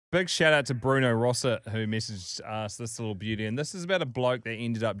Big shout out to Bruno Rossett who messaged us this little beauty. And this is about a bloke that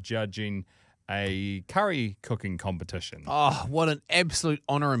ended up judging a curry cooking competition. Oh, what an absolute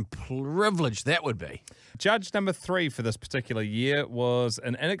honour and privilege that would be. Judge number 3 for this particular year was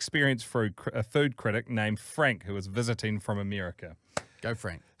an inexperienced food critic named Frank who was visiting from America. Go,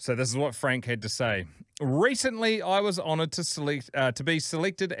 Frank. So this is what Frank had to say. Recently, I was honoured to be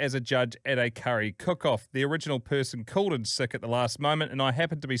selected as a judge at a curry cook-off. The original person called in sick at the last moment, and I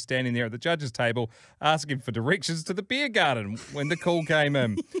happened to be standing there at the judges' table asking for directions to the beer garden when the call came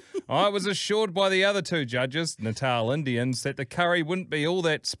in. I was assured by the other 2 judges, Natal Indians, that the curry wouldn't be all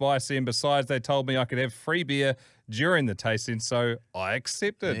that spicy, and besides, they told me I could have free beer during the tasting, so I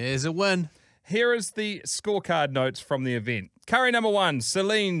accepted. There's a win. Here is the scorecard notes from the event. Curry number 1,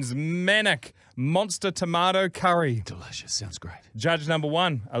 Celine's Manic Monster Tomato Curry. Delicious. Sounds great. Judge number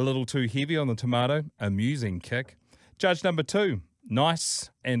 1, a little too heavy on the tomato. Amusing kick. Judge number 2, nice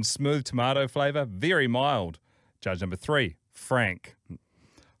and smooth tomato flavour. Very mild. Judge number 3, Frank.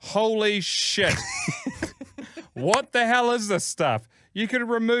 Holy shit. What the hell is this stuff? You could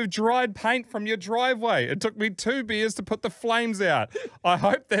remove dried paint from your driveway. It took me 2 beers to put the flames out. I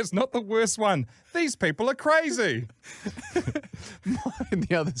hope that's not the worst one. These people are crazy.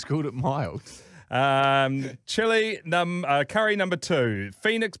 The others called it mild. Curry number 2,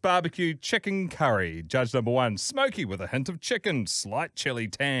 Phoenix Barbecue Chicken Curry. Judge number 1, smoky with a hint of chicken, slight chili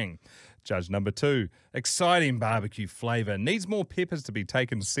tang. Judge number 2, exciting barbecue flavour, needs more peppers to be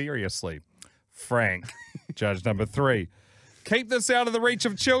taken seriously. Frank. Judge number 3, keep this out of the reach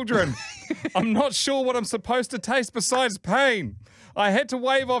of children. I'm not sure what I'm supposed to taste besides pain. I had to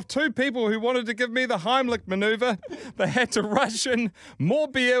wave off 2 people who wanted to give me the Heimlich maneuver. They had to rush in more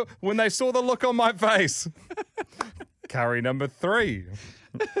beer when they saw the look on my face. Curry number 3.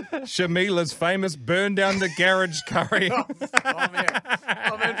 Shamila's famous burn down the garage curry.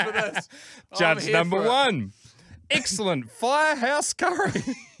 I'm in for this. Judge number 1. Excellent firehouse curry.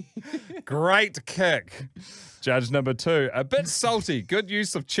 Great kick. Judge number 2, a bit salty, good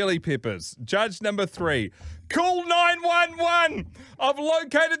use of chili peppers. Judge number 3, call 911. I've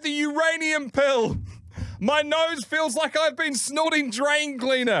located the uranium pill. My nose feels like I've been snorting drain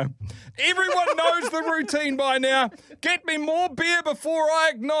cleaner. Everyone knows the routine by now. Get me more beer before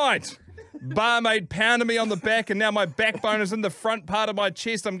I ignite. Barmaid pounded me on the back and now my backbone is in the front part of my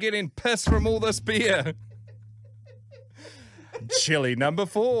chest. I'm getting pissed from all this beer. Chili number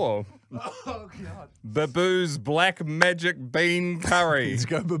 4. Oh, God. Baboo's Black Magic Bean Curry. Let's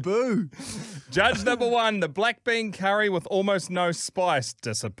go, Baboo. Judge number 1, the black bean curry with almost no spice.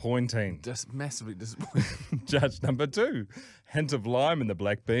 Disappointing. Just massively disappointing. Judge number 2, hint of lime in the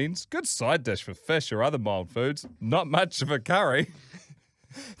black beans. Good side dish for fish or other mild foods. Not much of a curry.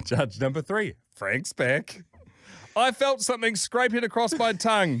 Judge number 3, Frank's back. I felt something scraping across my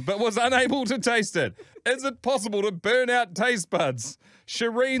tongue, but was unable to taste it. Is it possible to burn out taste buds?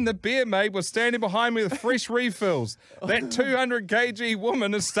 Shireen, the beer maid, was standing behind me with fresh refills. That 200 kg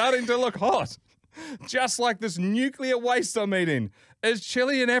woman is starting to look hot. Just like this nuclear waste I'm eating. Is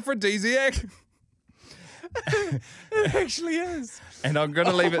chili an aphrodisiac? It actually is. And I'm going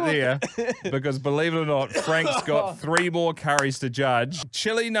to leave it there because, believe it or not, Frank's got 3 more curries to judge.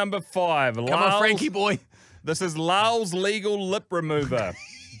 Chili number 5. Come on, Frankie boy. This is Lal's Legal Lip Remover.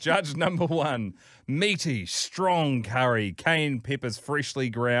 Judge number 1. Meaty, strong curry, cayenne peppers freshly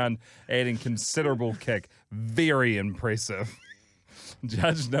ground, adding considerable kick. Very impressive.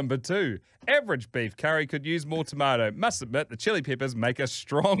 Judge number 2. Average beef curry could use more tomato. Must admit, the chili peppers make a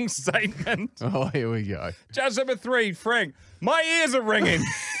strong statement. Oh, here we go. Judge number 3. Frank. My ears are ringing.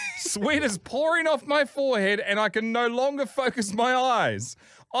 Sweat is pouring off my forehead and I can no longer focus my eyes.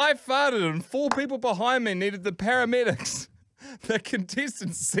 I farted and 4 people behind me needed the paramedics. The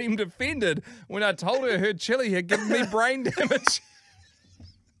contestant seemed offended when I told her chili had given me brain damage.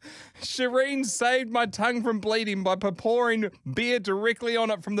 Shireen saved my tongue from bleeding by pouring beer directly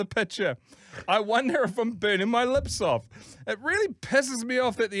on it from the pitcher. I wonder if I'm burning my lips off. It really pisses me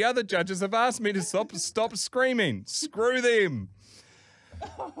off that the other judges have asked me to stop screaming. Screw them.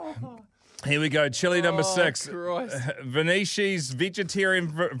 Here we go, chili number 6. Veneti's vegetarian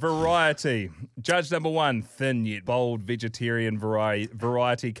variety. Judge number 1, thin yet bold vegetarian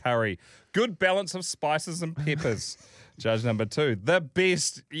variety curry. Good balance of spices and peppers. Judge number 2, the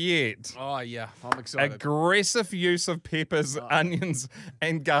best yet. Oh, yeah, I'm excited. Aggressive use of peppers, onions,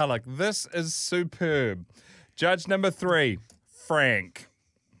 and garlic. This is superb. Judge number 3, Frank.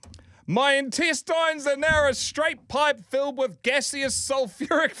 My intestines are now a straight pipe filled with gaseous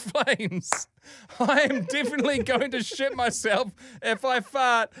sulfuric flames. I am definitely going to shit myself if I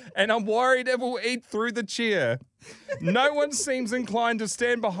fart, and I'm worried it will eat through the chair. No one seems inclined to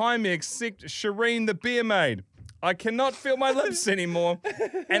stand behind me except Shireen the beer maid. I cannot feel my lips anymore,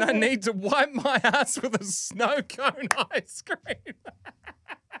 and I need to wipe my ass with a snow cone ice cream.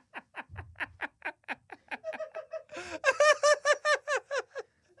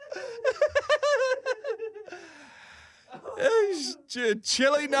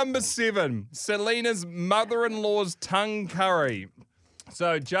 Chili number 7, Selena's mother-in-law's tongue curry.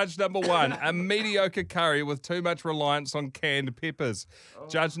 So, judge number 1, a mediocre curry with too much reliance on canned peppers.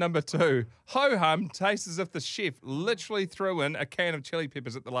 Judge number 2, ho-hum tastes as if the chef literally threw in a can of chili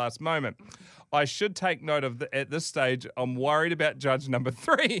peppers at the last moment. I should take note of at this stage, I'm worried about judge number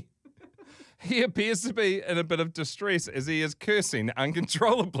 3. He appears to be in a bit of distress as he is cursing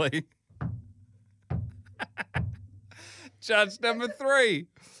uncontrollably. Judge number 3,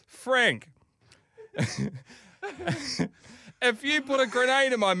 Frank. If you put a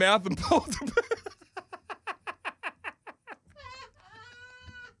grenade in my mouth and pulled the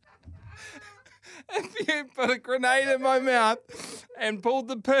if you put a grenade in my mouth and pulled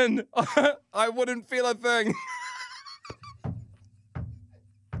the pin, I wouldn't feel a thing.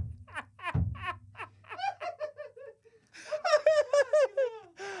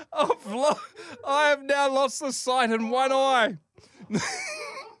 I have now lost the sight in one eye.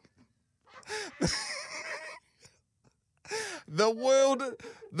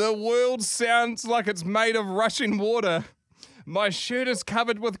 The world sounds like it's made of rushing water. My shirt is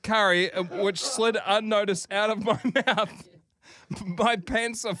covered with curry, which slid unnoticed out of my mouth. My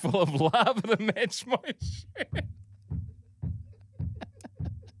pants are full of lava to match my shirt.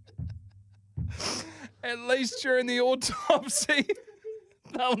 At least during the autopsy,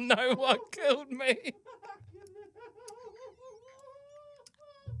 they'll know what killed me.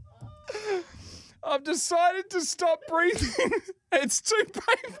 I've decided to stop breathing. It's too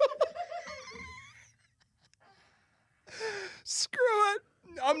painful. Screw it.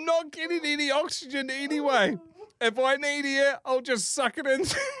 I'm not getting any oxygen anyway. If I need air, I'll just suck it in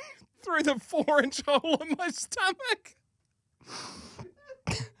through the 4-inch hole in my stomach.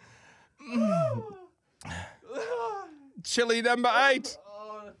 Chili number 8.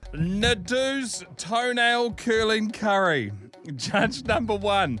 Nadu's toenail curling curry. Judge number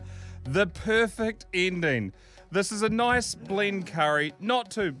 1. The perfect ending. This is a nice blend curry,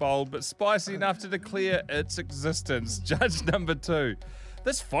 not too bold, but spicy enough to declare its existence. Judge number 2.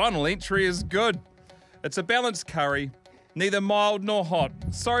 This final entry is good. It's a balanced curry, neither mild nor hot.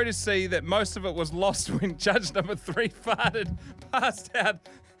 Sorry to see that most of it was lost when judge number 3 farted, passed out,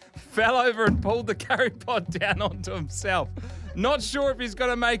 fell over and pulled the curry pot down onto himself. Not sure if he's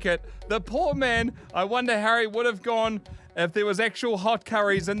going to make it. The poor man, I wonder how he would have gone if there was actual hot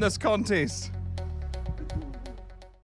curries in this contest.